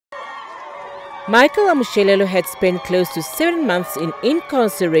Michael Amushelelo had spent close to 7 months in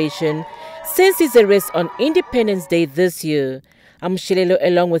incarceration since his arrest on Independence Day this year. Amushelelo,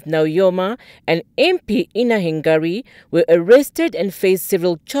 along with Nauyoma and MP Ina Hengari, were arrested and faced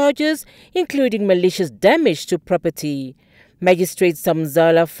several charges, including malicious damage to property. Magistrate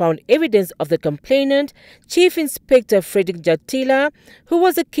Samunzala found evidence of the complainant, Chief Inspector Frederick Jatila, who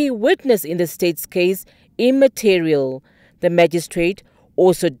was a key witness in the state's case, immaterial. The magistrate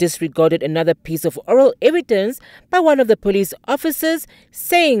also disregarded another piece of oral evidence by one of the police officers,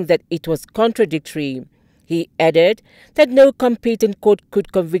 saying that it was contradictory. He added that no competent court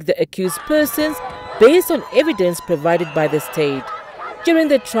could convict the accused persons based on evidence provided by the state. During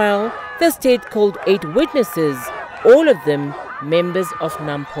the trial, the state called 8 witnesses, all of them members of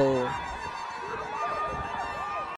NAMPO.